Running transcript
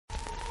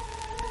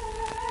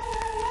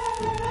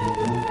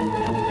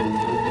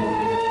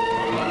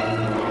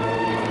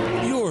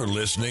You're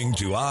listening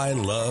to I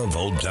Love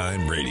Old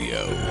Time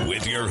Radio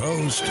with your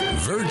host,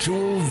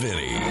 Virtual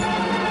Vinny.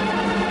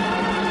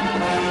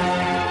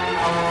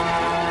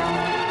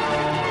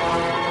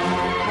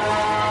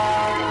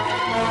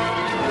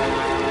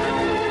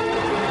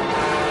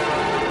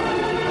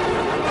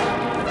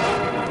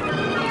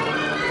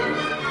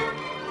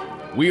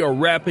 We are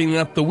wrapping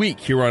up the week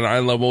here on I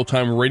Love Old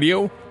Time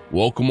Radio.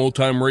 Welcome, Old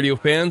Time Radio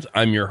fans.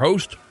 I'm your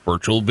host,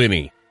 Virtual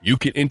Vinny. You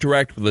can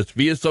interact with us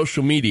via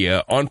social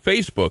media on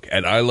Facebook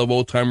at I Love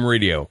Old Time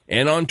Radio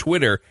and on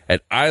Twitter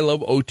at I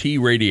Love OT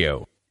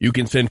Radio. You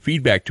can send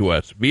feedback to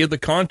us via the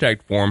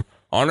contact form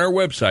on our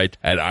website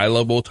at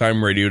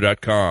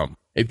iloveoldtimeradio.com.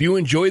 If you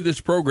enjoy this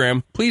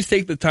program, please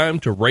take the time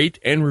to rate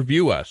and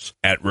review us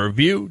at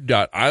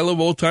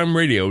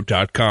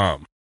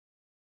review.iloveoldtimeradio.com.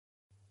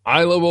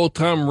 I Love Old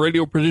Time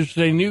Radio produces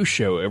a new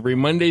show every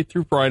Monday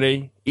through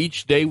Friday,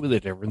 each day with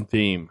a different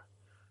theme.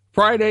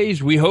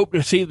 Fridays, we hope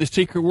to see the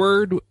secret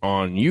word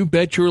on You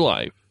Bet Your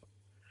Life.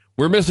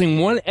 We're missing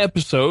one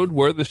episode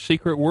where the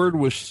secret word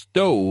was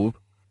stove.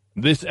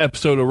 This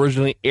episode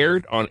originally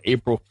aired on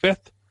April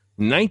 5th,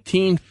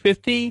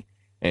 1950.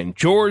 And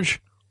George,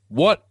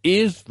 what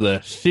is the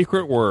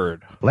secret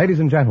word? Ladies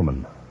and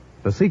gentlemen,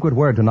 the secret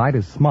word tonight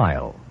is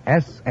smile.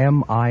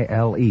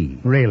 S-M-I-L-E.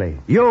 Really?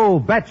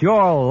 You bet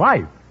your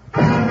life.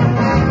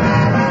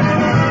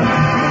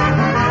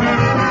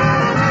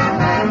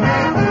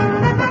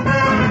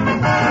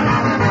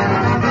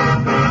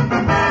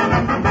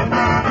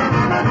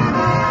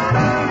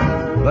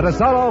 The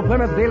DeSoto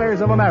Plymouth Dealers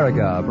of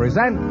America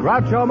present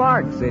Groucho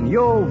Marx in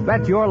You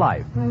Bet Your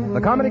Life, the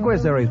comedy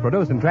quiz series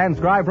produced and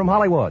transcribed from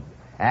Hollywood.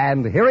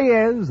 And here he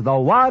is, the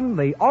one,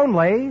 the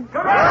only...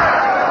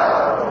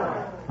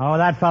 Oh,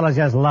 that fellow's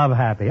just love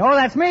happy. Oh,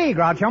 that's me,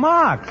 Groucho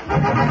Marx.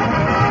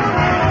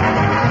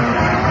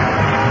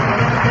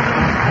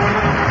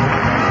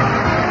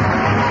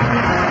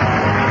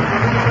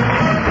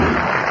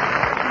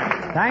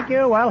 Thank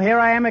you. Well, here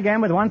I am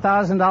again with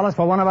 $1,000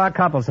 for one of our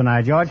couples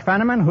tonight. George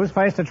Fenneman, who's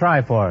first to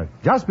try for it?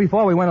 Just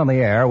before we went on the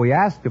air, we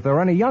asked if there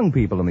were any young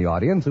people in the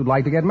audience who'd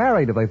like to get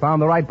married if they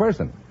found the right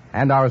person.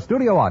 And our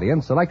studio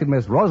audience selected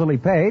Miss Rosalie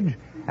Page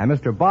and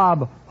Mr.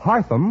 Bob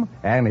Hartham,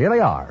 and here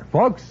they are.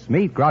 Folks,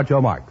 meet Groucho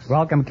Marx.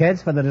 Welcome,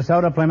 kids, for the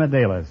DeSoto Plymouth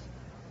Dealers.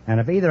 And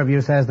if either of you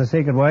says the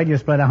secret word, you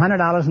split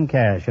 $100 in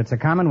cash. It's a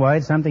common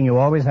word, something you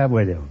always have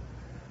with you.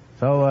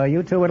 So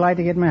you two would like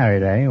to get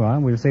married, eh? Well,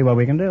 we'll see what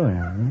we can do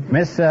here.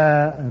 Miss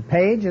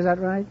Page, is that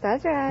right?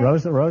 That's right.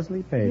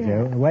 Rosalie Page.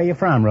 Yeah. Where are you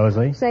from,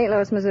 Rosalie? St.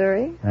 Louis,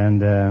 Missouri.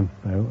 And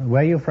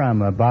where are you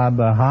from? Bob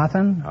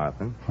Hartham?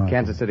 Hartham.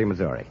 Kansas City,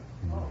 Missouri.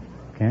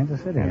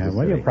 Kansas City. Kansas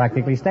Well, City. you're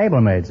practically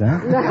stablemates, huh?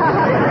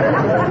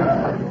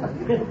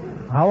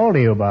 How old are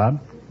you, Bob?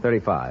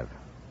 35.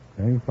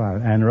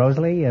 35. And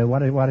Rosalie,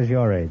 what is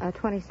your age?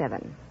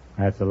 27.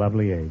 That's a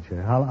lovely age.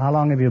 How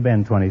long have you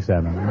been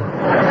 27?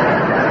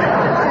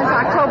 Since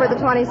October the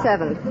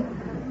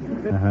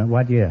 27th,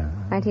 What year?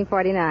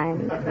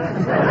 1949.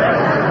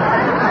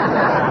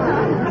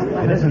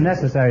 It isn't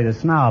necessary to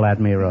snarl at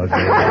me,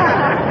 Rosalie.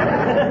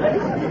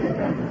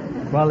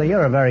 Well,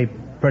 you're a very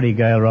pretty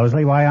girl,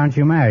 Rosalie. Why aren't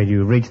you married?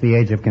 You reached the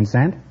age of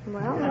consent?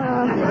 Well,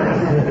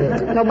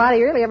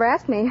 nobody really ever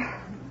asked me.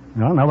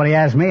 Well, nobody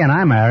asked me, and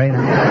I'm married.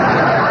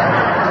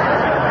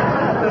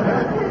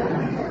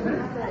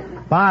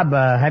 Bob,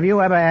 have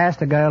you ever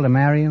asked a girl to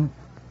marry you?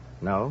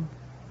 No,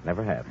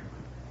 never have.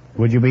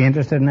 Would you be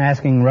interested in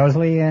asking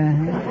Rosalie?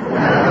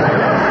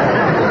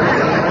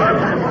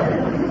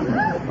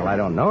 Well, I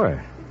don't know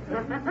her.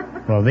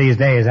 Well, these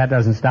days, that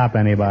doesn't stop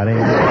anybody.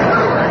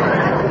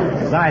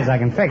 Besides, I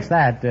can fix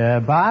that.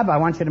 Bob, I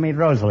want you to meet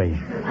Rosalie.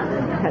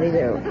 How do you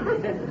do?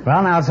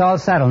 Well, now it's all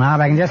settled now.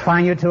 If I can just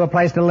find you two a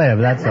place to live,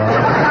 that's all.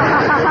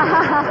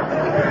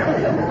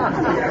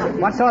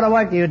 What sort of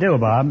work do you do,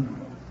 Bob?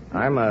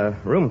 I'm a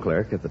room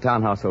clerk at the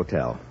Townhouse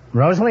Hotel.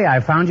 Rosalie,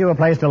 I found you a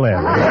place to live.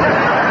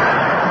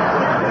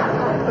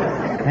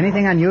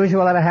 Anything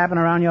unusual ever happen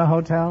around your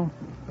hotel?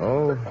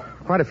 Oh,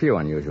 quite a few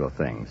unusual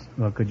things.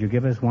 Well, could you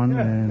give us one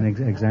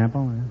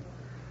example?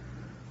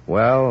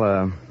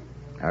 Well,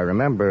 I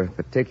remember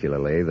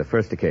particularly the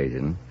first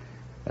occasion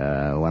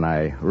when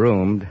I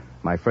roomed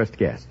my first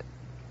guest.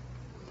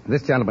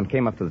 This gentleman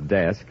came up to the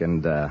desk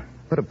and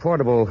put a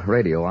portable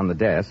radio on the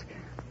desk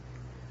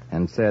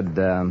and said,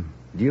 do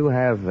you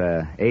have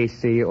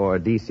AC or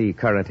DC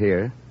current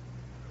here?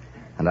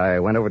 And I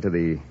went over to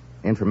the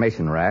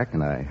information rack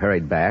and I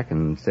hurried back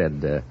and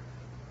said,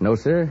 no,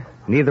 sir,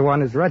 neither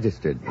one is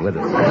registered with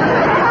us.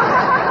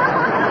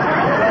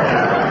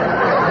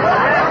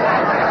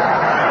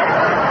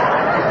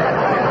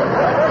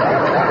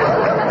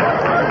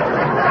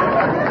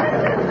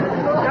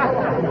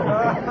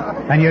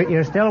 And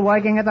you're still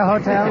working at the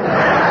hotel?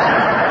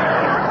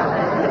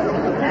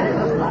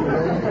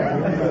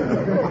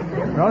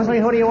 Rosalie,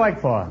 who do you work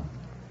for?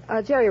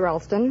 Jerry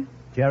Ralston.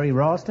 Jerry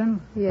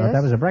Ralston? Yes. Thought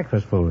that was a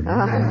breakfast food.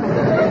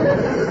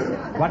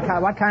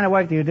 What kind of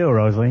work do you do,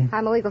 Rosalie?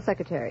 I'm a legal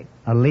secretary.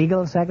 A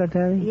legal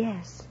secretary?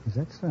 Yes. Is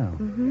that so?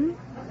 Mm-hmm.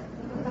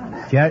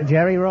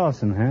 Jerry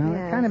Rawson, huh? Yes.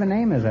 What kind of a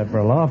name is that for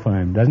a law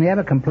firm? Doesn't he have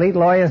a complete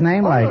lawyer's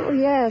name like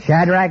yes.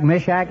 Shadrach,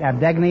 Meshach,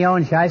 Abednego,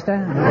 and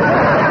Shyster?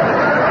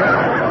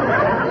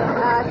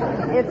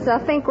 It's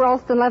Fink,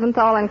 Ralston,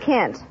 Leventhal, and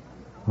Kent.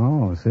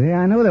 Oh, see,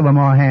 I knew there were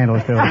more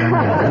handles to it than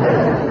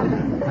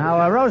that.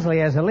 Now,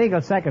 Rosalie, as a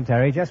legal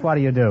secretary, just what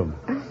do you do?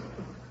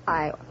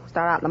 I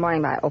start out in the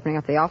morning by opening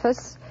up the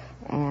office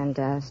and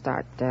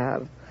start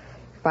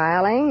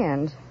filing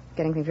and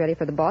getting things ready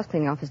for the boss,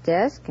 cleaning off his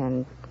desk,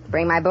 and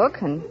bring my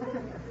book, and...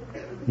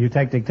 You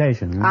take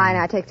dictation, huh?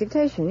 I take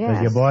dictation, yes.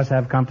 Does your boss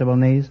have comfortable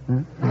knees?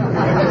 Huh?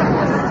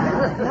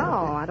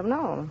 No, I don't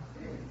know.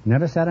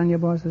 Never sat on your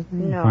boss's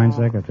knee? No. Fine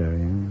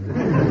secretary,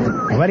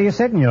 huh? Where do you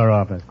sit in your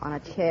office? On a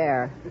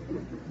chair.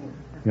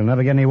 You'll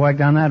never get any work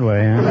done that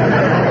way, huh?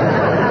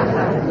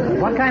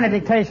 What kind of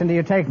dictation do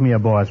you take from your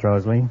boss,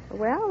 Rosalie?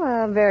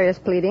 Well, various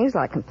pleadings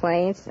like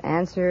complaints,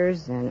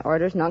 answers, and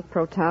orders nunc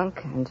pro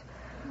tunc, and...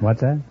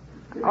 What's that?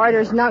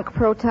 Orders nunc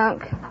pro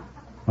tunc.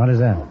 What is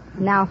that?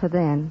 Now for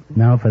then.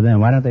 Now for them.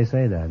 Why don't they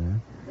say that, huh?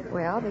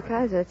 Well,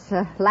 because it's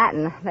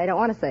Latin. They don't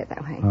want to say it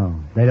that way. Oh,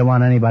 they don't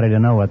want anybody to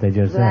know what they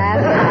just said.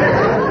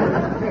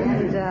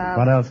 And,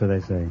 what else do they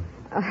say?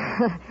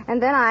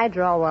 And then I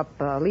draw up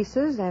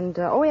leases, and,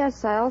 oh,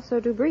 yes, I also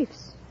do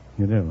briefs.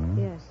 You do, huh?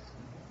 Yes.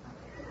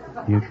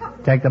 You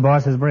take the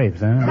boss's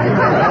briefs, huh? Yes,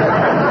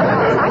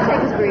 I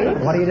take his briefs.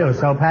 What do you do,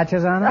 sew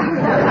patches on them?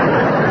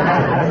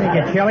 Does he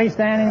get chilly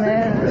standing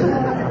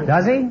there?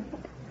 Does he?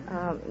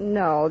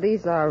 No,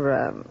 these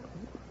are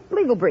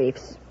legal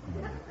briefs.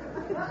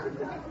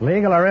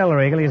 Legal or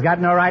illegal, he's got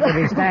no right to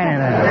be standing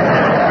there.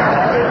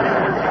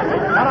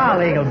 What are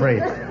legal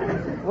briefs?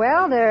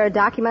 Well, they're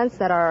documents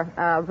that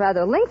are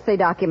rather lengthy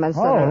documents.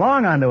 Oh,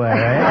 long underwear,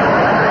 eh?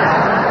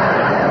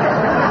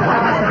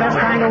 That's the best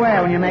kind of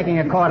wear when you're making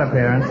a court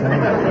appearance.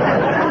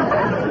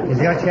 Eh? Is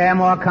your chair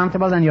more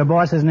comfortable than your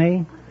boss's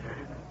knee?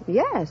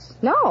 Yes.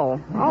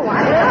 No. Oh,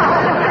 I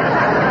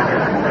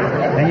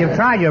know. Then you've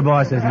tried your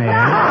boss's knee,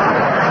 eh?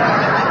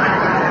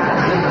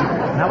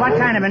 Now, what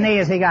kind of a knee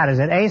has he got? Is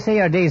it AC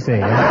or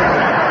DC?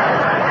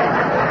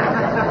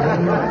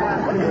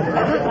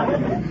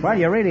 Well,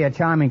 you're really a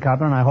charming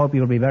couple, and I hope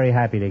you'll be very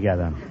happy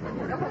together.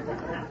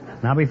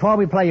 Now, before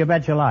we play You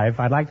Bet Your Life,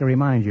 I'd like to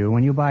remind you,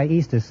 when you buy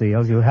Easter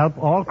seals, you help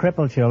all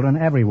crippled children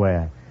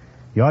everywhere.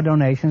 Your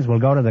donations will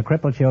go to the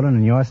crippled children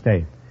in your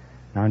state.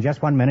 Now, in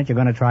just 1 minute, you're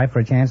going to try for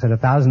a chance at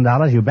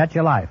 $1,000. You bet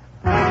your life.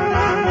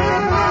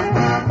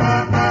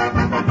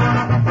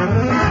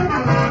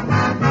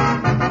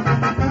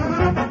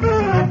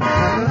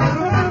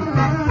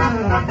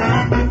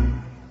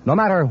 No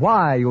matter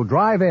why you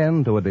drive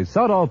in to a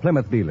DeSoto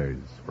Plymouth dealers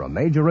for a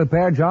major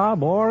repair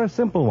job or a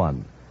simple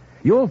one,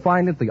 you'll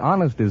find it the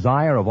honest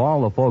desire of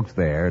all the folks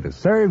there to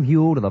serve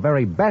you to the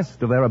very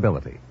best of their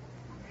ability.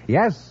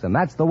 Yes, and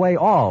that's the way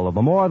all of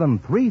the more than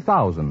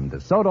 3,000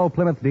 DeSoto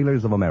Plymouth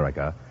dealers of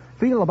America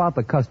feel about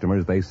the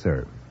customers they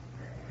serve.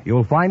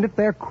 You'll find it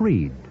their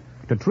creed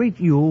to treat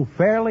you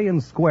fairly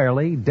and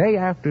squarely day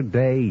after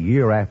day,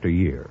 year after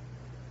year.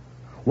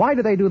 Why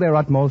do they do their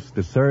utmost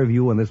to serve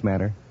you in this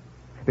manner?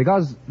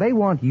 Because they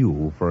want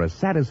you for a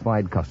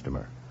satisfied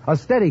customer, a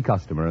steady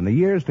customer in the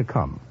years to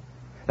come.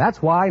 That's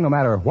why no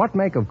matter what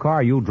make of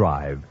car you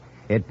drive,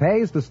 it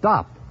pays to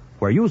stop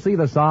where you see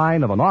the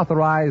sign of an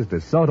authorized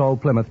DeSoto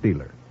Plymouth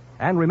dealer.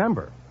 And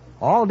remember,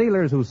 all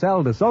dealers who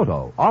sell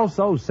DeSoto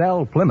also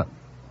sell Plymouth.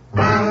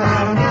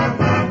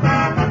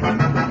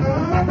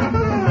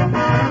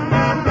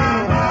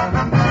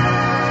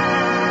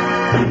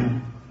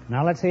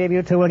 Now, let's see if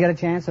you two will get a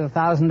chance at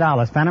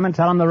 $1,000. Fenneman,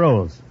 tell them the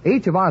rules.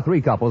 Each of our three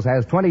couples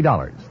has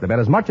 $20. They bet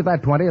as much of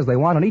that 20 as they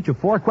want on each of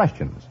 4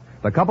 questions.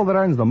 The couple that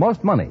earns the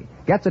most money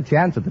gets a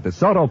chance at the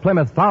DeSoto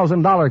Plymouth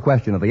 $1,000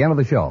 question at the end of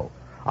the show.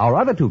 Our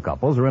other 2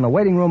 couples are in a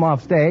waiting room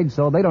off stage,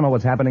 so they don't know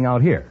what's happening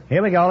out here.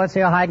 Here we go. Let's see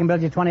how high I can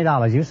build you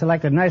 $20. You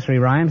selected nursery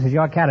rhymes as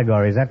your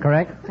category. Is that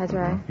correct? That's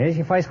right. Here's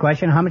your first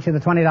question. How much of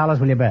the $20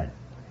 will you bet?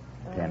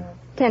 $10.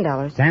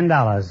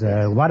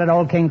 $10. What did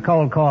Old King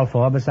Cole call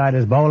for beside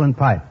his bowl and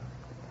pipe?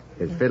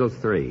 His fiddle's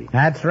 3.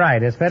 That's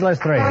right. His fiddle is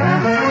 3. Huh?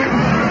 And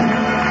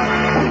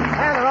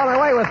they're on their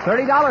way with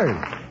 $30.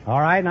 All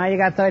right. Now you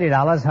got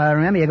 $30.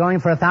 Remember, you're going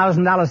for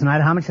 $1,000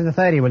 tonight. How much of the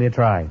 30 will you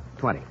try?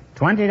 20.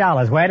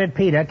 $20. Where did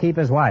Peter keep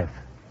his wife?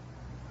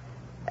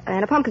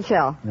 And a pumpkin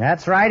shell.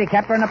 That's right. He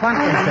kept her in a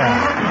pumpkin shell.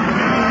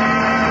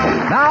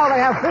 Now they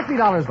have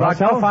 $50, Well,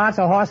 so Bucko. far, it's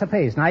a horse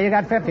apiece. Now you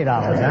got $50,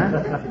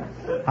 huh?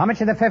 How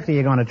much of the 50 are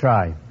you going to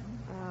try?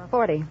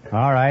 40.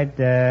 All right.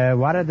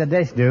 What did the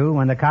dish do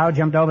when the cow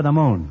jumped over the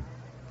moon?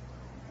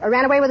 I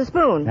ran away with a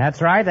spoon.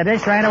 That's right. The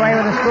dish ran away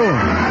with a spoon.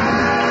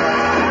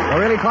 They're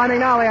really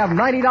climbing now. They have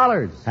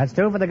 $90. That's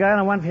 2 for the girl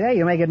and 1 for you.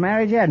 You may get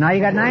married yet. Now you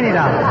got $90,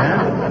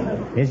 huh?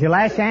 Here's your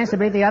last chance to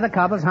beat the other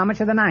couples. How much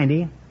of the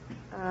 90?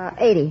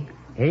 80.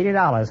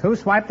 $80. Who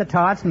swiped the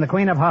tarts from the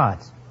Queen of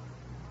Hearts?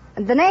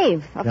 The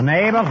knave. The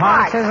Knave of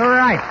Hearts is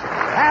right.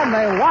 And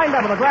they wind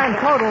up with a grand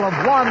total of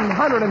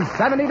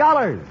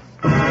 $170.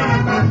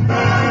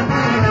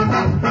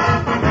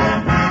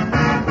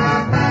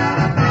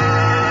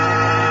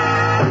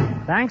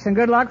 Thanks and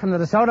good luck from the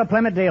DeSoto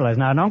Plymouth dealers.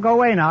 Now, don't go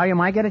away now. You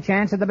might get a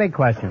chance at the big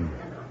question.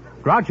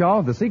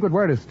 Groucho, the secret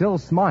word is still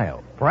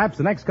smile. Perhaps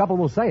the next couple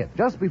will say it.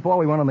 Just before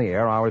we went on the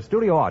air, our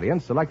studio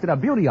audience selected a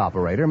beauty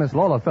operator, Miss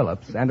Lola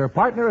Phillips, and her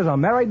partner is a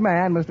married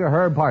man, Mr.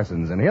 Herb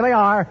Parsons. And here they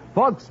are.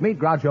 Folks, meet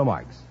Groucho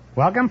Marx.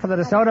 Welcome for the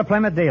DeSoto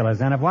Plymouth dealers.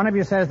 And if one of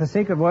you says the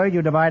secret word,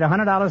 you divide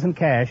 $100 in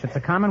cash. It's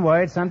a common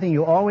word, something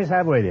you always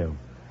have with you.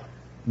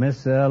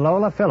 Miss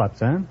Lola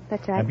Phillips, huh?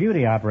 That's right. A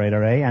beauty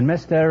operator, eh? And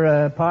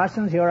Mr.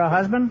 Parsons, you're a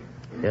husband?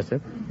 Yes,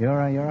 sir. You're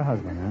a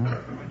husband, huh?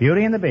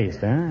 Beauty and the Beast,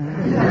 huh?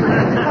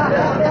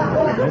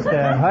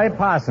 Mr. Herb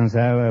Parsons,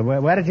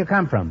 where did you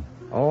come from?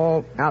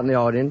 Oh, out in the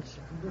audience.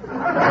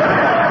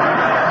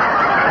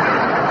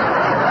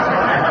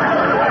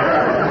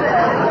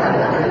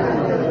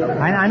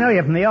 I know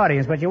you're from the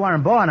audience, but you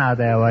weren't born out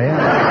there, were you?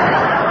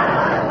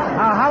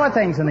 How are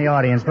things in the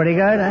audience? Pretty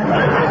good,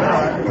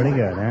 huh? Pretty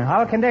good, huh? How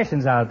are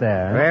conditions out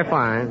there? Very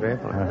fine, very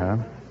fine. Uh-huh.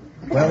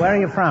 Where are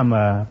you from,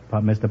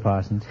 Mr.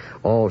 Parsons?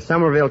 Oh,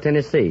 Somerville,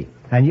 Tennessee.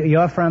 And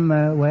you're from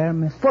where,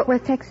 Miss? Fort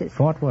Worth, Texas.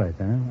 Fort Worth,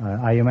 huh?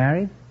 Are you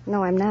married?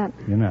 No, I'm not.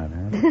 You're not,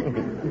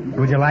 huh?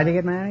 Would you like to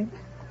get married?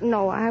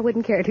 No, I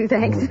wouldn't care to,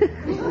 thanks.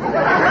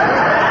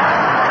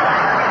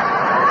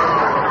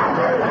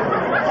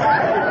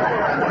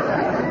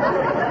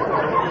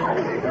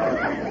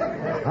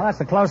 Well, that's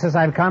the closest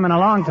I've come in a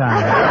long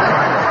time.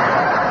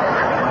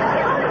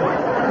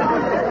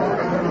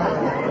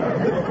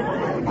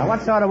 Now,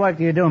 what sort of work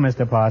do you do,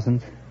 Mr.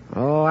 Parsons?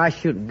 Oh, I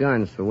shoot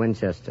guns for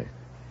Winchester.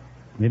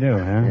 You do,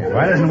 huh?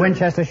 Why doesn't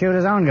Winchester shoot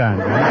his own guns?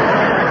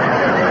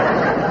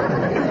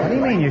 What do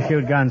you mean you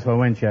shoot guns for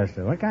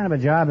Winchester? What kind of a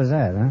job is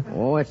that, huh?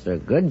 Oh, it's a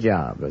good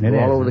job. I It go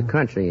all is, over huh? the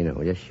country, you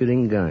know, just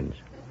shooting guns.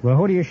 Well,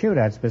 who do you shoot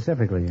at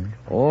specifically?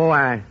 Oh,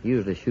 I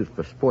usually shoot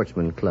for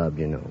Sportsman Club,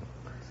 you know.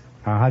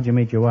 How'd you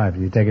meet your wife?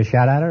 Did you take a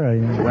shot at her?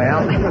 Or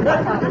Well,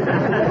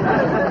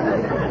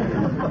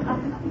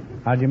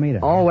 how'd you meet her?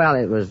 oh, well,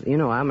 it was, you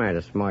know, I married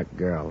a smart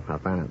girl. I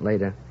found out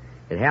later.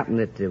 It happened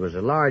that there was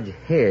a large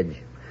hedge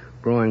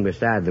growing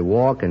beside the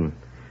walk, and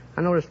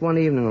I noticed one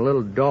evening a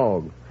little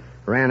dog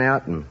ran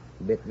out and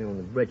bit me on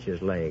the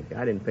breeches leg.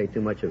 I didn't pay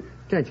too much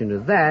attention to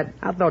that.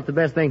 I thought the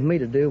best thing for me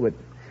to do would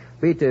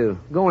be to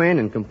go in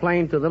and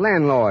complain to the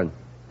landlord.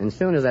 And as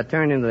soon as I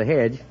turned into the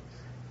hedge,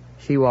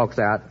 she walks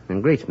out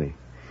and greets me.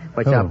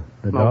 Which Who? my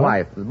The dog?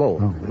 wife,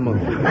 both. Oh.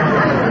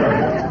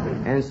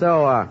 And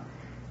so I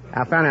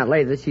found out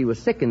later that she was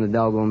sick in the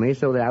dog on me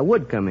so that I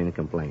would come in and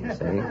complain,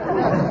 see? And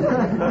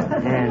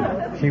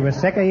She was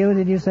sick of you,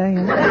 did you say?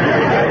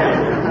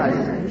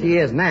 she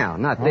is now,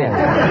 not then.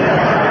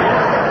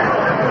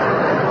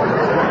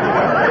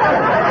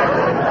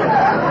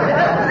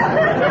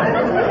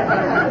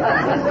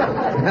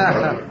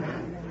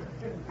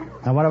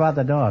 Now, what about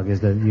the dog?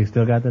 You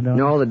still got the dog?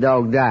 No, the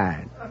dog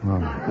died.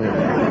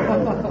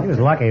 Oh. He was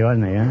lucky,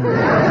 wasn't he, huh?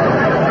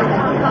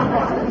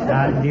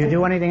 Do you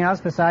do anything else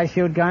besides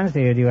shoot guns?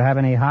 Do you have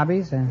any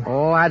hobbies?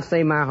 Oh, I'd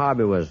say my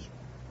hobby was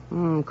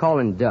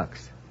calling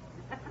ducks.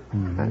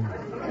 Mm-hmm.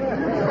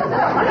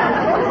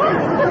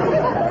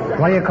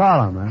 What do you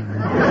call them?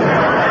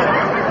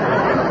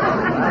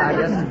 I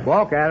just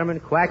walk at them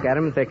and quack at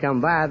them. If they come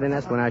by, then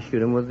that's when I shoot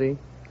them with the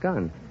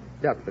gun.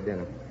 Duck for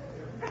dinner.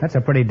 That's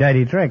a pretty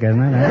dirty trick,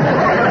 isn't it?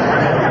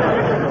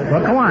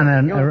 Well, come on,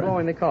 then. You're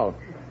blowing the call.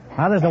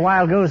 How does the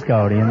wild goose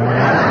go, do you know?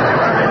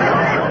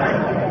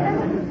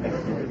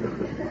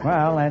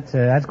 Well,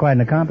 that's quite an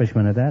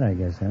accomplishment at that, I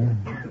guess, huh?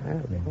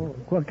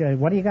 Look,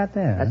 what do you got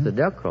there? That's the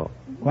duck call.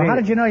 Well, how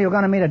did you know you were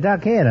going to meet a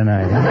duck here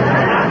tonight?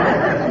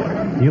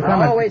 Huh? You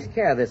come I always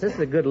carry this. This is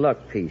a good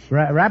luck piece.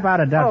 Rap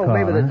out a duck Oh, call.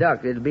 maybe the huh?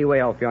 duck. It'll be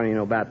way off yonder, you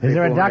know, about Is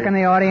there a duck in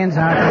the audience?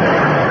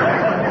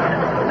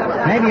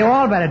 Maybe you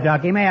all better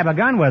duck. He may have a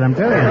gun with him,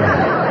 too.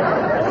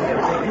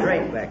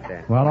 Straight back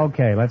there. Well,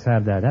 okay, let's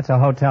have that. That's a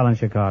hotel in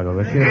Chicago.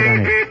 We'll shoot it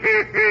on it.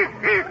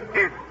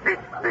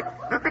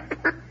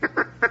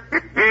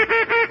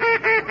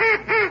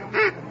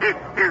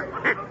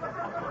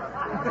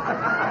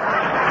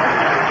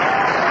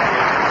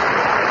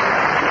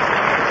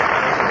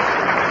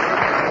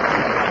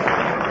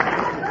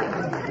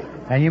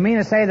 And you mean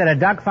to say that a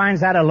duck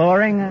finds that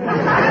alluring?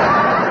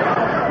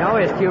 No,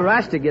 his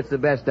curiosity gets the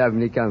best of him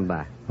when he comes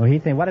by. Well,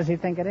 what does he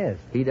think it is?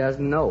 He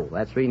doesn't know.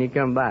 That's the reason he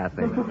come by, I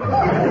think.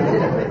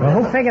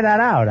 Well, who figured that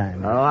out?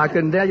 Oh, I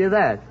couldn't tell you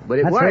that, but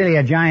it That's works. really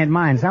a giant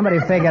mind. Somebody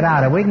figured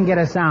out if we can get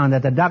a sound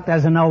that the duck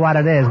doesn't know what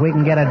it is, we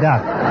can get a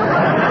duck.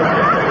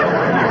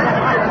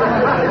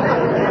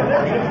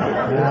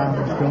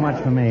 Well, it's too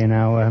much for me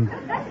now.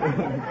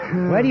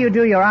 Where do you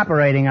do your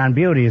operating on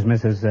beauties,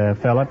 Mrs.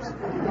 Phillips?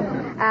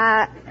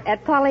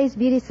 At Polly's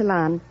Beauty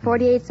Salon,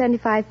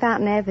 4875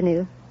 Fountain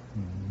Avenue.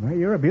 Well,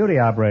 you're a beauty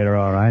operator,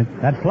 all right.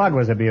 That plug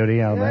was a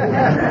beauty, I'll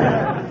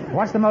bet.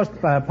 What's the most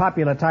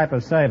popular type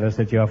of service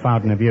at your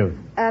Fountain of Youth?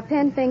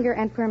 Pen, finger,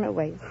 and permanent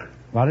waves.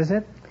 What is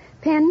it?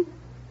 Pen,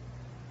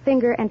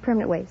 finger, and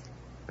permanent waves.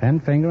 Pen,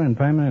 finger, and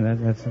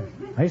permanent.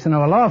 I used to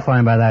know a law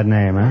firm by that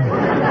name, huh?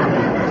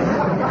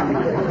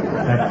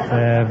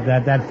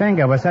 That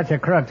finger was such a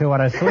crook to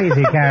what a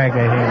sleazy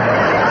character he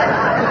was.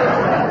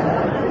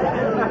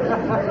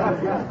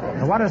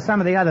 Now, what are some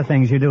of the other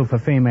things you do for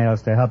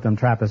females to help them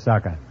trap a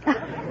sucker?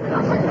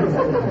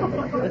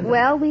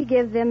 Well, we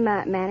give them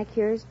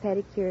manicures,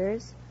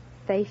 pedicures,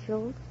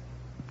 facials.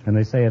 And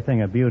they say a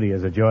thing of beauty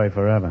is a joy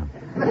forever.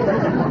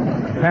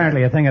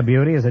 Apparently, a thing of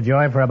beauty is a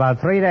joy for about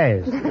 3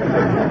 days.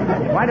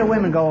 Why do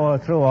women go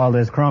through all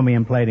this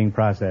chromium plating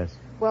process?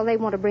 Well, they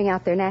want to bring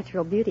out their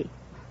natural beauty.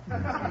 Well,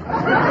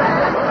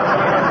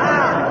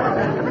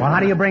 how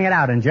do you bring it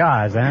out? In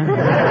jars, huh?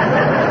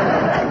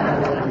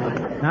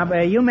 Now,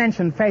 you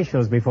mentioned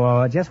facials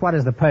before. Just what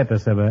is the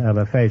purpose of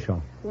a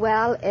facial?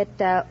 Well,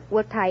 it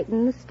will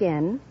tighten the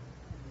skin.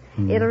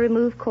 It'll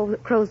remove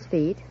crow's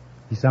feet.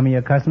 Some of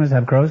your customers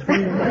have crow's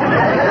feet?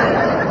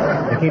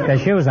 They keep their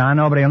shoes on,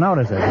 nobody will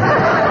notice it. Well,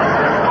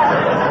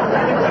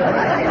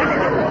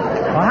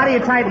 how do you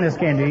tighten the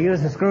skin? Do you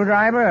use a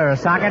screwdriver or a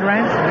socket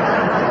wrench?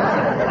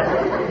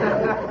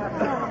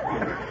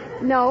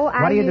 No,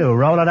 What do you do?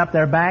 Roll it up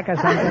their back or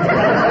something?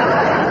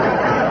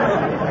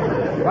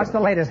 What's the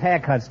latest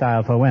haircut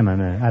style for women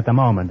at the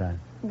moment?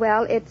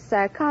 Well, it's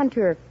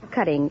contour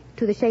cutting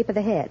to the shape of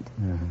the head.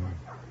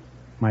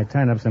 Might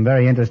turn up some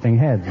very interesting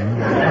heads.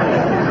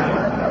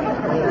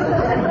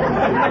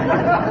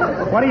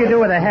 What do you do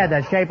with a head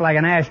that's shaped like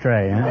an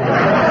ashtray? Huh?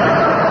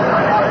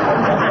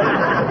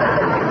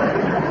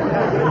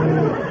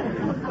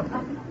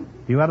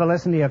 Do you ever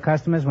listen to your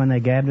customers when they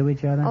gab to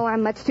each other? Oh,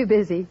 I'm much too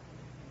busy.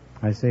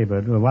 I see,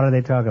 but what do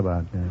they talk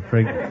about? For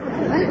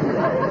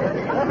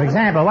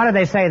example, what did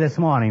they say this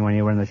morning when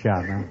you were in the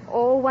shop? Huh?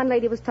 Oh, one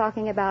lady was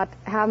talking about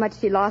how much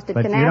she lost at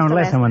But canasta. you don't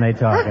listen when they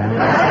talk,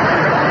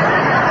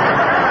 huh?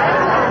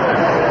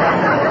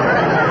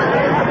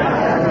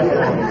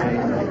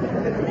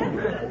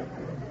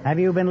 Have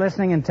you been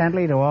listening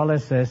intently to all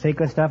this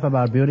secret stuff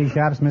about beauty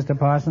shops, Mr.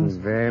 Parsons?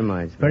 Very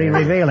much. Pretty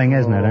revealing,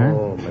 isn't it, huh?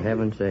 Oh, for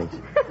heaven's sakes.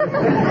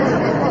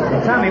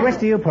 Well, tell me, which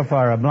do you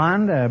prefer, a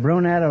blonde, a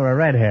brunette, or a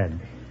redhead?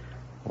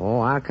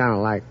 Oh, I kind of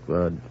like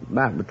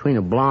about between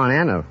a blonde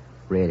and a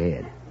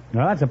redhead.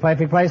 Well, that's a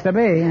perfect place to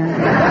be.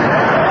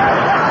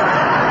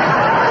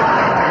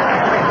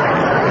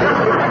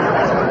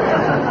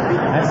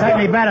 That's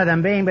certainly better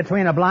than being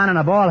between a blonde and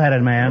a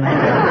bald-headed man.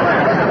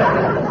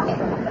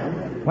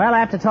 Well,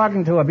 after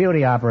talking to a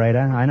beauty operator,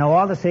 I know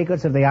all the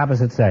secrets of the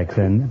opposite sex,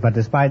 but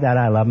despite that,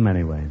 I love them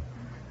anyway.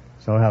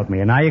 So help me.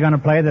 And now you're going to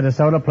play the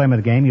DeSoto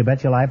Plymouth game. You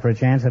bet your life for a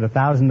chance at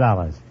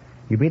 $1,000.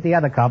 You beat the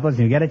other couples,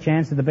 and you get a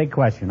chance at the big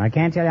question. I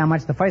can't tell you how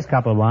much the first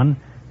couple won,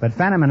 but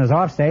Fenneman is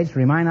off stage to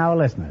remind our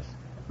listeners.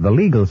 The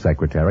legal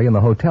secretary and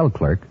the hotel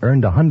clerk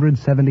earned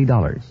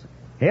 $170.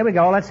 Here we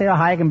go. Let's see how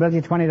high I can build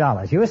you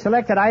 $20. You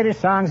selected Irish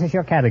songs as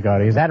your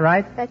category. Is that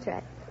right? That's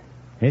right.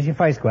 Here's your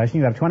first question.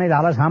 You have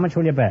 $20. How much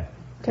will you bet?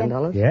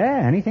 $10?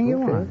 Yeah, anything you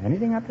want.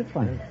 Anything up to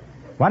 20.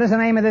 What is the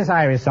name of this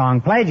Irish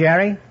song? Play,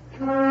 Jerry. Take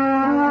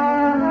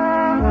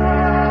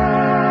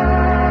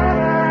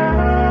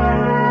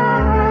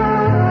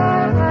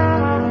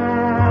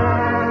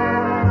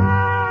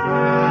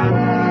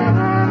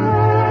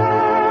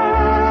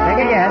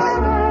a guess.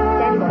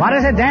 What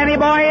is it? Danny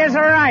Boy is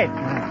right.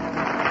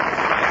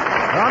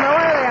 On their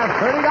way, they have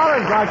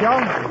 $30,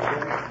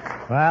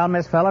 Groucho. Well,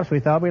 Miss Phillips, we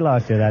thought we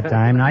lost you that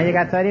time. Now you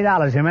got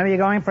 $30. Remember, you're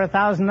going for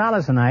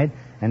 $1,000 tonight.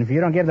 And if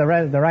you don't give the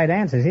right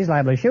answers, he's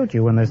liable to shoot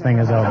you when this thing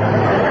is over.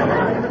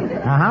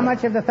 Now, how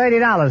much of the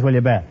 $30 will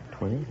you bet?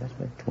 20? Let's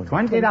bet 20.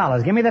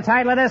 $20. Give me the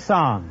title of this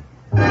song.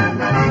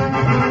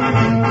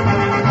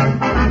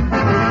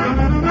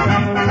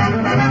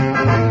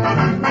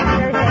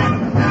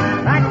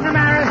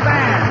 McNamara's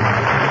Band.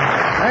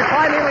 They're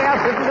finally, we have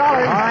 $50.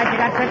 All right, you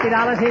got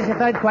 $50. Here's your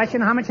third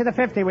question. How much of the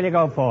 50 will you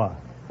go for?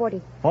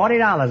 40.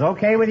 $40.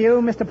 Okay with you,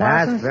 Mr.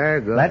 Parsons? That's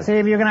very good. Let's see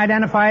if you can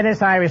identify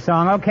this Irish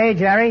song. Okay,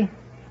 Jerry?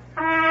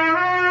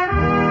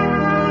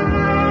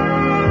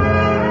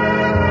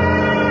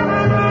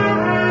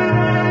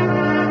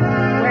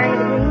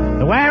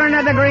 The Wearing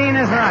of the Green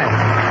is right.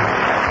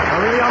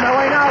 They're really on their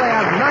way now. They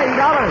have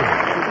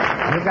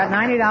 $90. You've got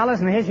 $90,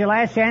 and here's your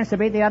last chance to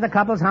beat the other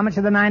couples. How much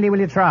of the 90 will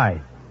you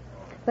try?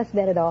 Let's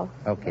bet it all.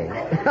 Okay.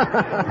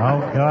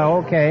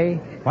 Oh, okay.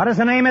 What is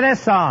the name of this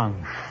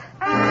song?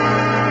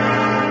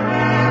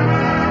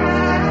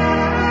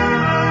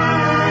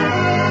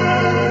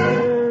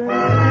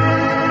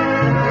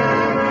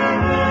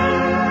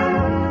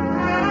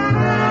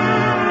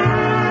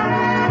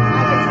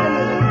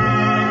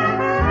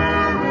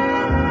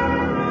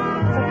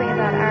 Something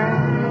about our...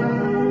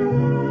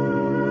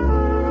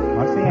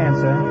 What's the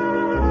answer?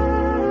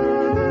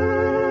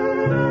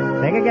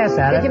 Take a guess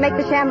at Did it. you make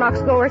the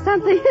Shamrocks go or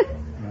something?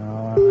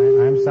 No,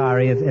 I'm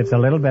sorry. It's a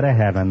little bit of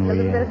heaven. A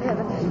little bit of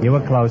heaven. You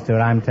were close to it.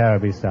 I'm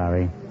terribly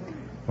sorry.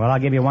 Well, I'll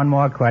give you one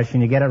more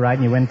question. You get it right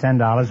and you win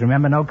 $10.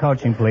 Remember, no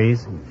coaching,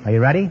 please. Are you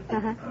ready?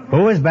 Uh-huh.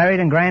 Who is buried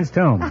in Grant's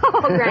tomb?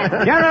 Oh, Grant.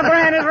 General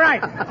Grant is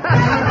right.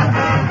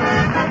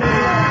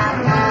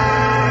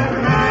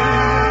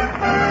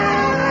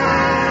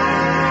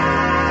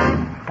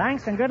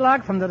 Thanks and good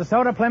luck from the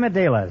DeSoto Plymouth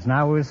dealers.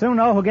 Now, we'll soon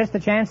know who gets the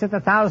chance at the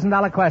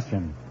 $1,000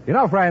 question. You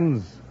know,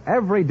 friends,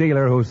 Every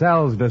dealer who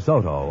sells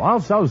DeSoto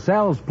also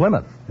sells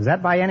Plymouth. Is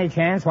that by any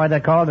chance why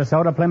they're called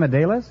DeSoto Plymouth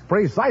dealers?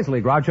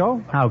 Precisely,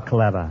 Groucho. How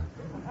clever.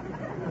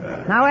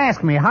 Now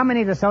ask me, how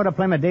many DeSoto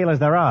Plymouth dealers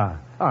there are?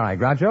 All right,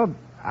 Groucho.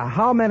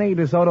 How many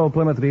DeSoto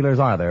Plymouth dealers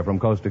are there from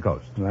coast to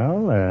coast?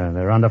 Well,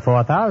 they're under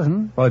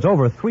 4,000. Oh, it's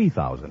over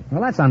 3,000.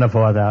 Well, that's under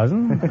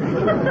 4,000.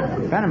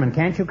 Fenneman,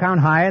 can't you count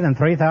higher than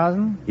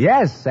 3,000?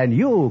 Yes, and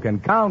you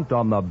can count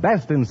on the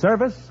best in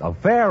service, a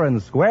fair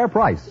and square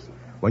price,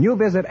 when you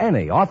visit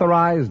any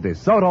authorized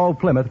DeSoto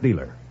Plymouth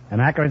dealer. An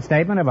accurate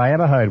statement if I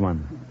ever heard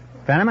one.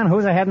 Fenneman,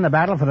 who's ahead in the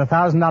battle for the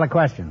 $1,000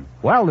 question?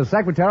 Well, the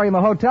secretary and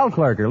the hotel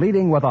clerk are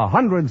leading with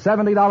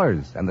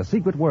 $170, and the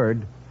secret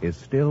word is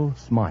still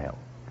smile.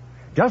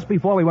 Just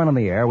before we went on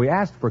the air, we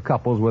asked for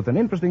couples with an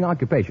interesting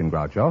occupation,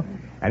 Groucho,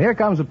 and here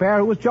comes a pair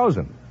who was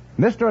chosen.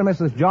 Mr. and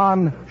Mrs.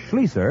 John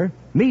Schlieser,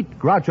 meet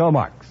Groucho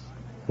Marx.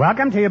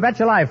 Welcome to You Bet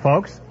Your Life,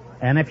 folks.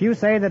 And if you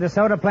say the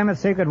DeSoto Plymouth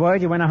secret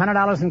word, you win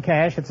 $100 in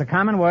cash. It's a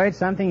common word,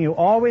 something you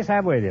always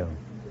have with you.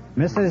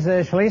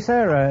 Mrs.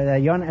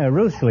 Schlieser,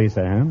 Ruth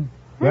Schlieser, huh?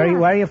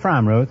 Where are you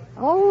from, Ruth?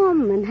 Oh,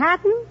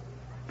 Manhattan,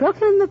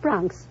 Brooklyn, the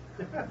Bronx.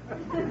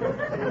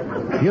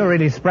 You're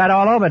really spread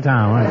all over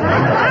town, aren't you?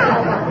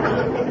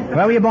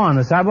 Where were you born,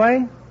 the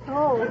subway?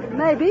 Oh,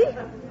 maybe.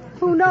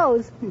 Who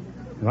knows?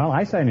 Well,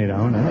 I certainly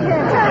don't.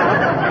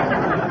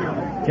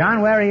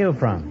 John, where are you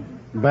from?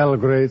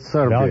 Belgrade,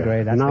 Serbia.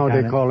 Belgrade, that's now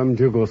the they call him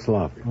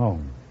Yugoslavia. Oh.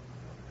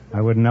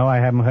 I wouldn't know. I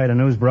haven't heard a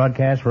news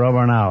broadcast for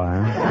over an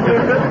hour,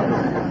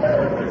 huh?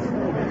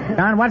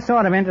 John, what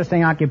sort of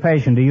interesting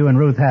occupation do you and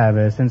Ruth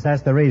have, since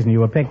that's the reason you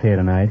were picked here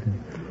tonight?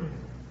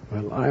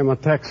 Well, I'm a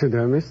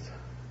taxidermist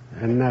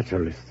and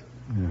naturalist.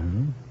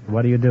 Mm-hmm.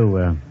 What do you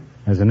do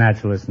as a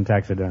naturalist and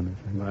taxidermist?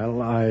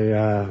 Well,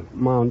 I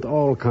mount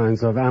all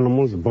kinds of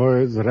animals,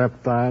 birds,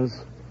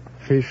 reptiles,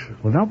 fish.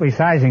 Well, don't be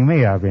sizing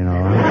me up, you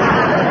know.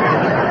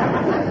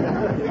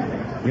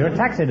 You're a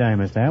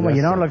taxidermist, eh? Well, Yes,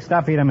 you don't sir. look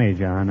stuffy to me,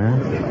 John, huh?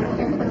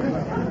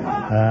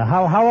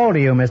 How old are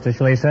you, Mr.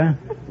 Schlieser?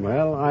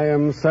 Well, I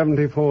am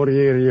 74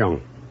 years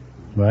young.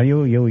 Well,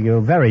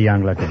 you're very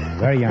young looking.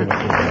 Very young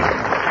looking.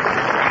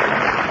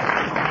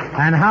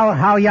 And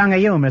how young are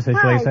you, Mrs.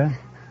 Schlieser?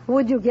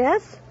 Would you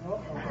guess?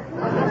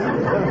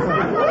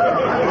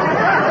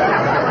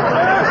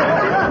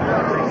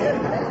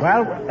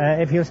 Well,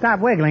 if you stop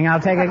wiggling, I'll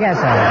take a guess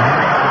at it.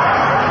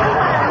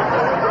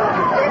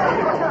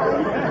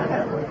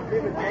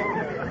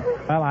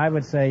 Well, I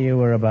would say you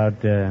were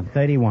about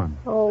 31.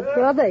 Oh,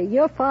 brother,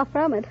 you're far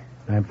from it.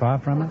 I'm far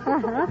from it?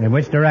 Uh-huh. In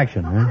which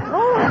direction, huh?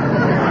 Oh,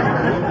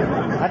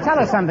 Now, tell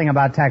us something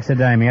about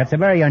taxidermy. It's a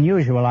very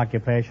unusual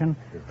occupation.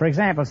 For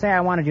example, say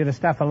I wanted you to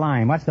stuff a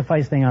lion. What's the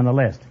first thing on the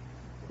list?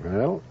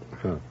 Well,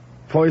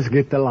 first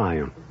get the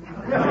lion.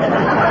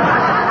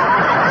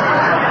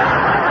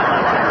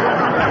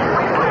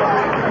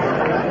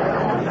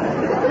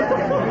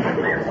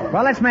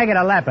 Well, let's make it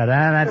a leopard,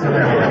 huh? That's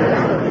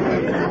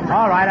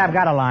all right, I've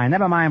got a lion.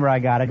 Never mind where I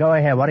got it. Go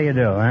ahead. What do you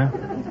do, huh?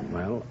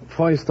 Well,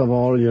 first of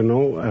all, you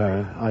know,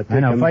 I take I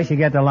know. him... First you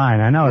get the lion.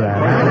 I know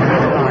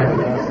that.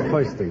 That's the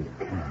first thing.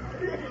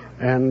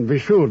 And be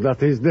sure that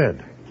he's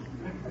dead.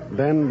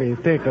 Then we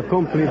take a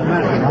complete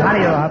measure.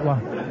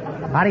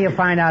 How do you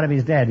find out if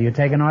he's dead? Do you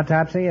take an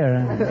autopsy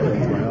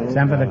or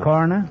send for the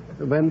coroner?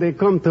 When they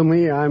come to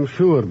me, I'm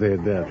sure they're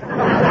dead.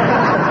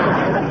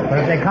 But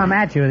if they come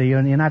at you,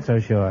 you're not so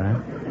sure, huh?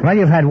 Well,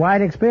 you've had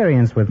wide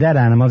experience with dead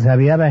animals. Have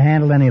you ever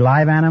handled any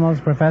live animals,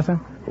 Professor?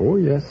 Oh,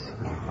 yes,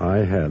 I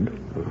had.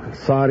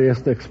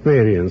 Sorriest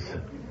experience.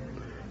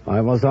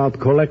 I was out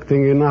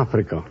collecting in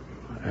Africa,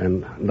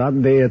 and that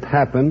day it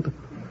happened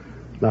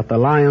that the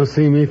lion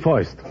see me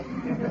first.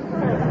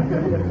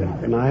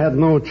 And I had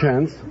no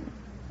chance.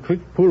 Quick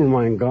pull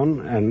my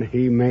gun, and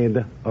he made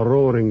a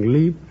roaring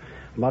leap,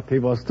 but he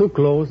was too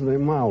close, they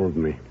mauled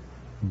me.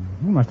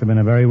 You must have been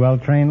a very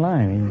well-trained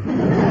lion.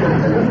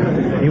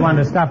 He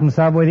wanted to stuff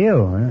himself with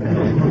you, huh?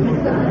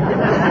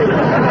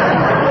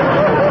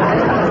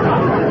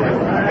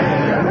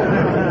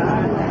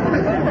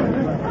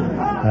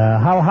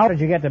 How did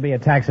you get to be a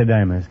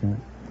taxidermist?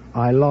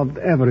 I loved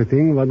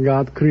everything what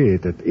God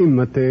created.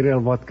 Immaterial,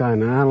 what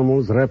kind of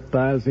animals,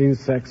 reptiles,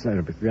 insects,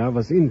 everything. I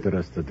was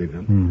interested in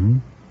them. Mm-hmm.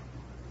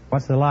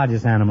 What's the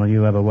largest animal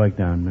you ever worked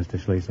on, Mr.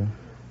 Schlieser?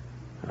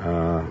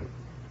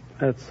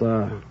 It's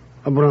a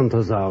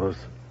brontosaurus.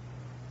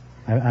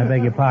 I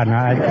beg your pardon.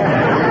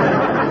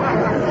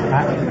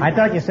 I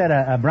thought you said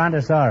a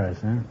brontosaurus,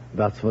 huh?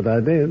 That's what I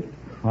did.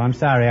 Oh, I'm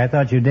sorry. I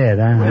thought you did,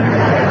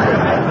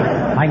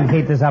 huh? I can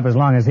keep this up as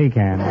long as he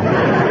can.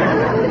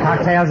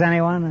 Cocktails,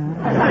 anyone?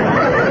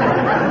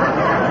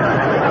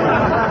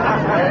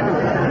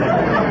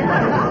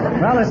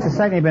 Well, this has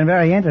certainly been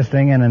very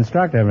interesting and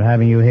instructive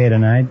having you here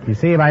tonight. You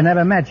see, if I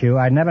never met you,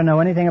 I'd never know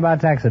anything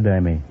about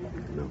taxidermy.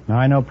 Now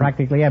I know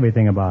practically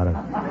everything about it.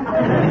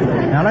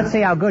 Now, let's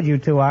see how good you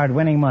two are at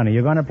winning money.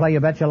 You're going to play You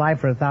Bet Your Life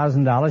for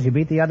 $1,000. You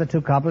beat the other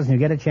two couples, and you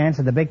get a chance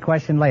at the big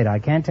question later. I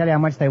can't tell you how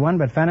much they won,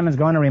 but Fenneman's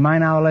going to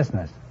remind our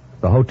listeners.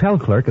 The hotel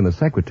clerk and the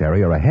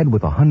secretary are ahead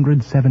with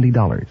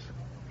 $170.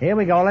 Here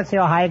we go. Let's see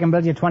how high I can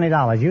build you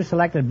 $20. You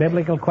selected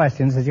biblical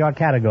questions as your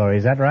category.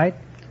 Is that right?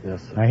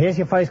 Yes, sir. Now, here's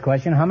your first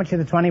question. How much of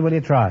the 20 will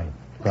you try?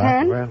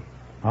 10. Well,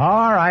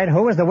 All right.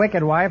 Who was the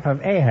wicked wife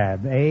of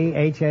Ahab?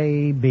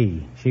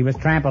 A-H-A-B. She was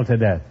trampled to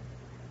death.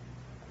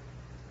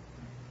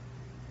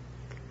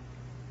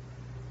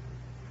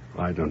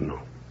 I don't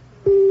know.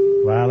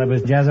 Well, it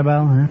was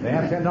Jezebel, huh? They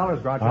have $10,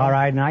 Groucho. All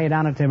right. Now you're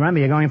down at, remember,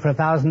 you're going for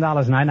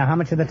 $1,000 tonight. Now, how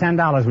much of the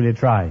 $10 will you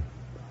try?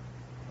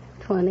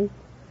 20.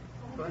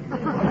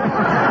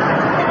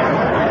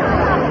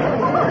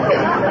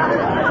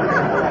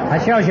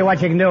 That shows you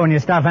what you can do when you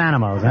stuff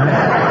animals, huh?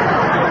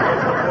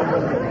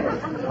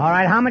 All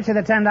right, how much of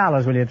the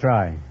 $10 will you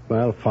try?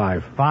 Well,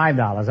 5.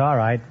 $5, all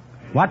right.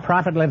 What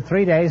prophet lived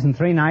 3 days and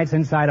 3 nights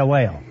inside a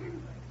whale?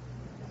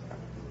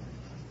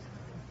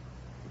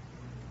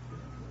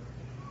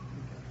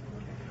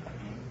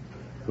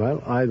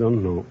 Well, I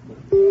don't know.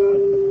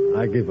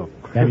 I give up.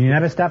 Have you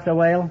never stuffed a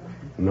whale?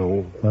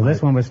 No. Well,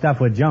 this one was stuffed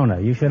with Jonah.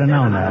 You should have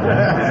known that.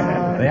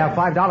 Huh? They have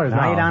 $5 now.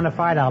 Now you're down to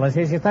 $5.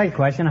 Here's your third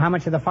question. How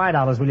much of the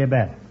 $5 will you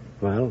bet?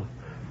 Well,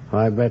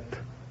 I bet.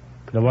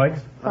 The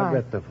words? I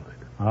bet the 5.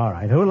 All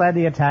right. Who led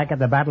the attack at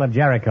the Battle of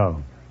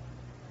Jericho?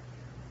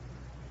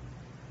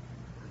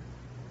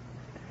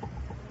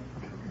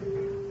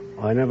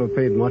 I never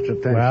paid much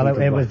attention Well,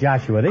 to it was that.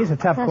 Joshua. These are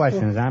tough Joshua.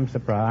 questions.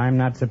 I'm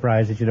not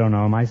surprised that you don't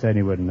know them. I said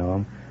you wouldn't know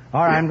them.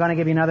 All right, I'm going to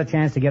give you another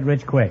chance to get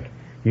rich quick.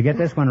 You get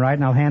this one right,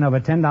 and I'll hand over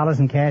 $10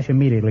 in cash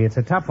immediately. It's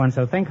a tough one,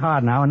 so think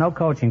hard now, and no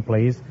coaching,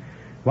 please.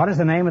 What is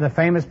the name of the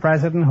famous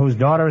president whose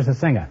daughter is a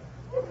singer?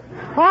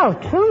 Oh,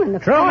 Truman.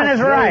 of Truman course.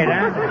 is right,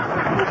 huh?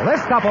 Well,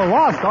 this couple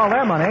lost all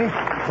their money,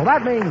 so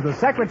that means the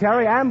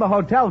secretary and the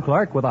hotel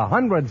clerk with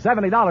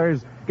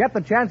 $170 get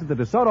the chance at the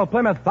DeSoto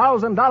Plymouth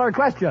 $1,000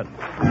 question.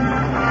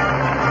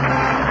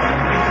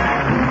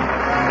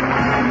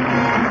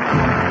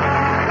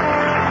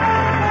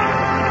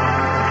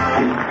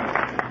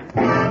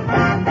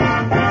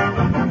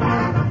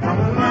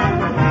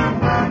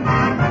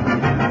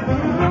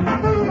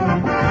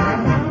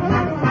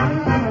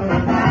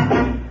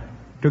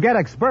 To get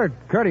expert,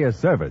 courteous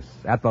service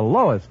at the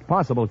lowest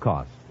possible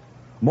cost,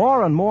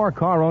 more and more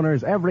car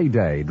owners every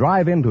day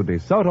drive into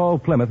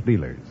DeSoto Plymouth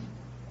dealers.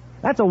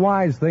 That's a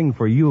wise thing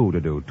for you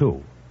to do,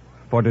 too.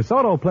 For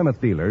DeSoto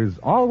Plymouth dealers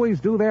always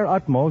do their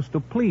utmost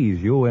to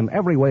please you in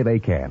every way they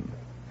can.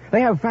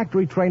 They have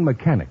factory-trained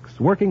mechanics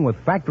working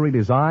with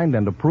factory-designed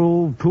and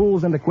approved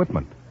tools and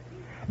equipment.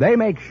 They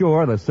make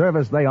sure the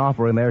service they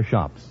offer in their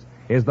shops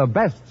is the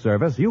best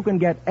service you can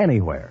get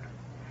anywhere.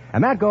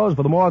 And that goes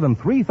for the more than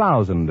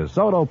 3,000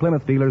 DeSoto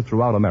Plymouth dealers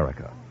throughout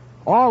America,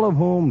 all of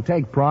whom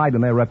take pride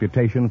in their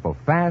reputation for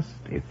fast,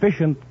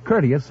 efficient,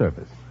 courteous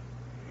service.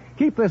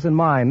 Keep this in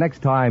mind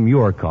next time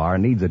your car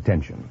needs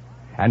attention,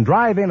 and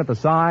drive in at the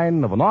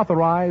sign of an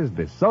authorized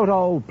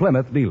DeSoto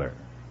Plymouth dealer.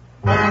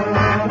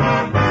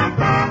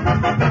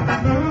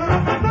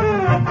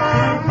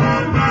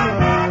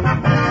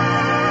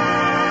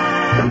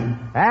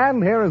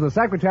 And here is the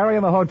secretary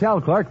and the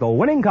hotel clerk, the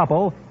winning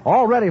couple,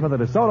 all ready for the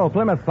DeSoto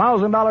Plymouth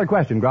 $1,000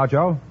 question,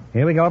 Groucho.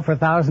 Here we go for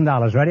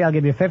 $1,000. Ready? I'll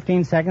give you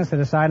 15 seconds to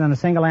decide on a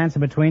single answer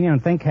between you,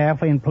 and think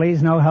carefully, and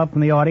please no help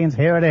from the audience.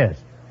 Here it is.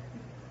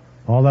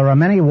 Although there are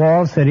many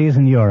walled cities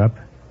in Europe,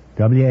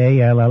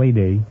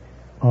 W-A-L-L-E-D,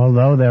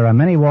 although there are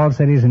many walled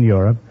cities in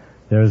Europe,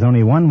 there is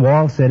only one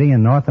walled city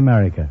in North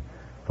America.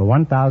 For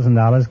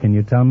 $1,000, can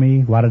you tell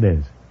me what it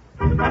is?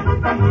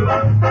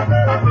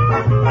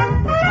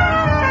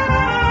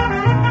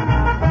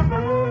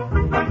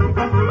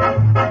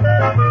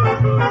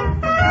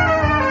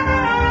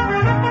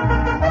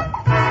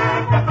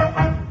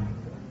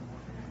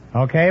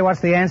 Okay,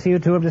 what's the answer you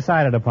two have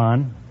decided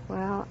upon?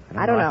 Well,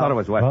 I don't know. I thought it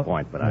was West Well,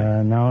 Point, but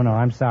I... No,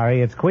 I'm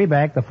sorry. It's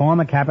Quebec, the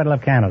former capital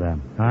of Canada.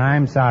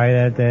 I'm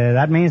sorry.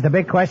 That means the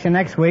big question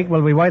next week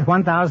will be worth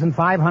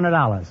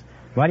 $1,500.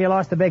 Well, you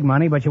lost the big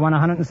money, but you won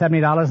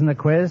 $170 in the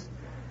quiz.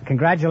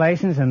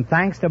 Congratulations, and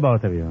thanks to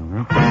both of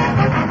you.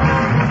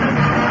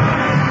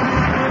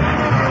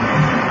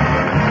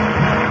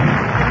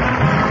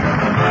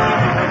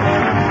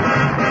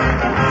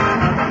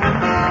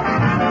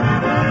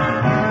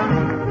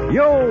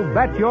 You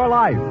Bet Your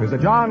Life is a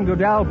John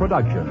Goodell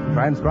production,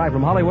 transcribed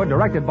from Hollywood,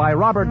 directed by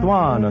Robert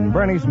Dwan and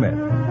Bernie Smith.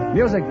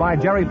 Music by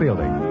Jerry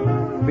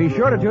Fielding. Be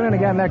sure to tune in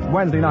again next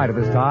Wednesday night at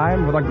this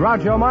time for the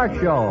Groucho Marx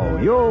Show,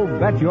 You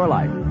Bet Your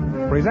Life,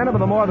 presented by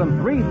the more than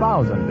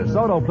 3,000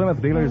 DeSoto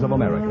Plymouth dealers of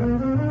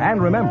America.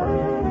 And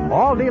remember,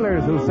 all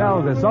dealers who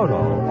sell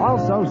DeSoto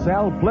also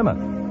sell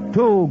Plymouth,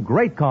 two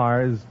great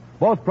cars,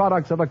 both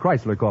products of the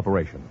Chrysler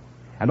Corporation.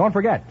 And don't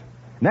forget,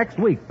 next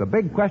week, the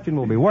big question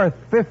will be worth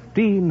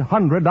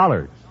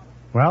 $1,500.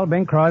 Well,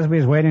 Bing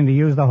Crosby's waiting to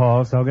use the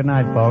hall, so good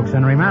night, folks.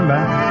 And remember,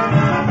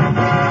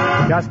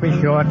 just be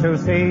sure to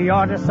see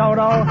your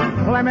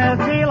DeSoto Plymouth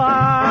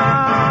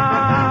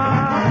dealer.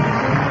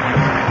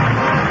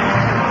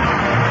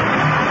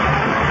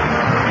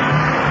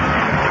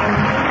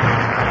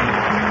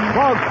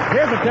 Folks,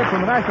 here's a tip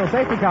from the National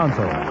Safety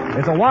Council.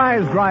 It's a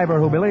wise driver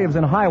who believes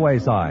in highway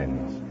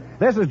signs.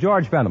 This is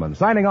George Fenneman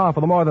signing off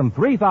for the more than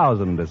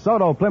 3,000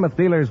 DeSoto Plymouth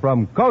dealers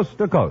from coast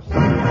to coast.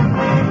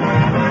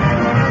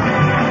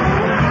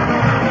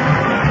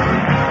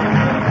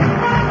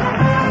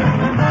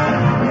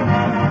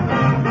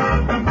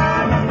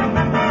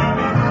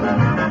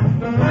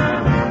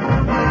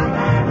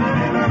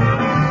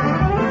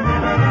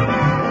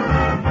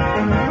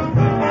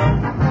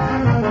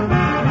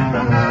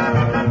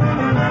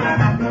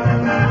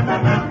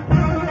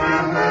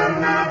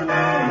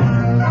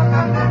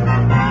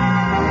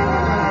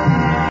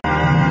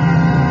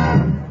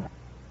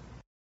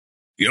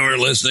 You're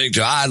listening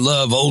to I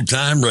Love Old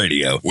Time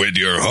Radio with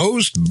your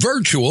host,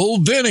 Virtual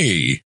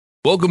Vinny.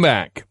 Welcome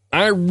back.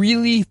 I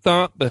really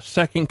thought the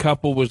second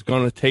couple was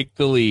going to take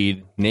the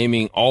lead,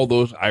 naming all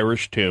those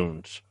Irish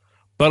tunes.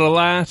 But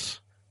alas,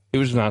 it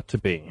was not to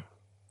be.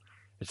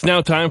 It's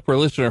now time for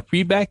listener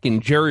feedback,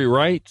 and Jerry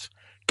writes,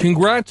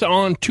 "Congrats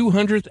on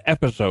 200th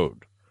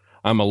episode.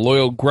 I'm a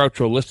loyal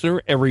Groucho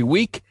listener every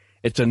week.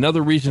 It's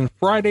another reason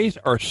Fridays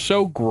are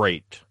so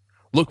great.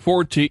 Look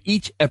forward to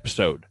each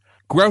episode.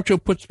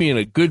 Groucho puts me in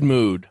a good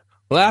mood.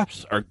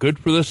 Laughs are good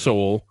for the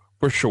soul,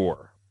 for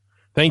sure.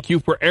 Thank you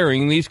for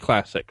airing these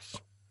classics."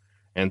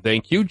 And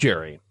thank you,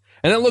 Jerry.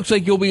 And it looks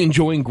like you'll be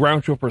enjoying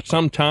Groucho for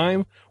some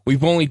time.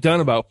 We've only done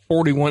about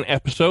 41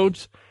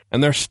 episodes,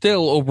 and there's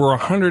still over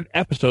 100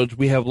 episodes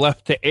we have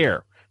left to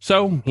air.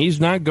 So he's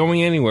not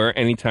going anywhere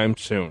anytime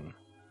soon.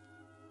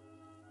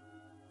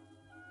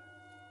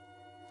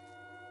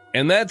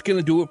 And that's going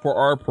to do it for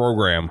our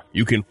program.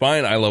 You can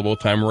find I Love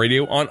Old Time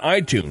Radio on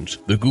iTunes,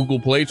 the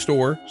Google Play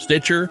Store,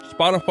 Stitcher,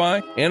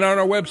 Spotify, and on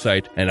our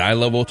website at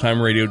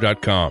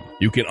iloveoldtimeradio.com.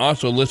 You can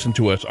also listen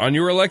to us on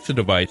your Alexa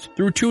device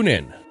through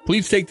TuneIn.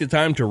 Please take the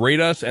time to rate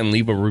us and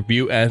leave a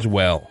review as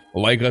well.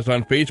 Like us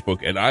on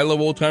Facebook at I Love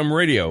Old Time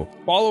Radio.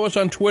 Follow us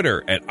on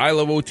Twitter at I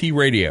Love OT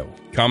Radio.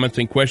 Comments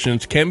and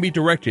questions can be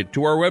directed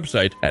to our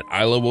website at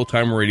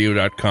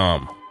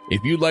iloveoldtimeradio.com.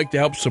 If you'd like to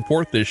help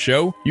support this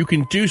show, you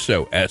can do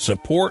so at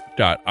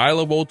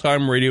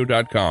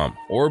support.iloveoldtimeradio.com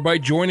or by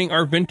joining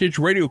our Vintage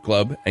Radio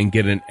Club and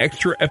get an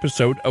extra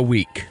episode a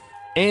week.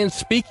 And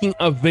speaking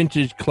of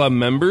Vintage Club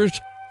members,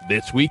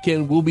 this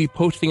weekend we'll be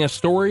posting a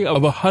story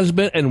of a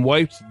husband and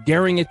wife's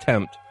daring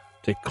attempt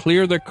to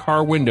clear their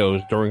car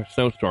windows during a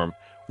snowstorm,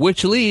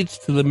 which leads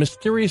to the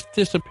mysterious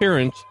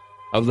disappearance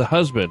of the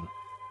husband.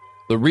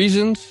 The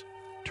reasons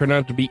turn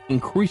out to be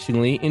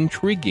increasingly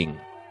intriguing.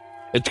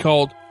 It's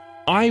called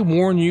I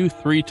Warn You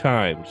 3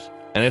 Times,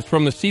 and it's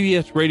from the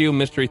CBS Radio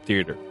Mystery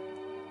Theater.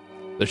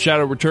 The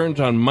Shadow returns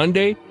on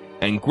Monday,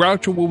 and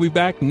Groucho will be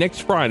back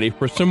next Friday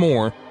for some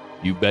more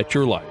You Bet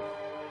Your Life.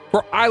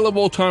 For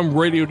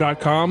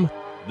iLoveOldTimeRadio.com,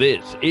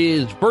 this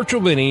is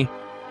Virtual Vinny,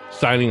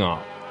 signing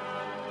off.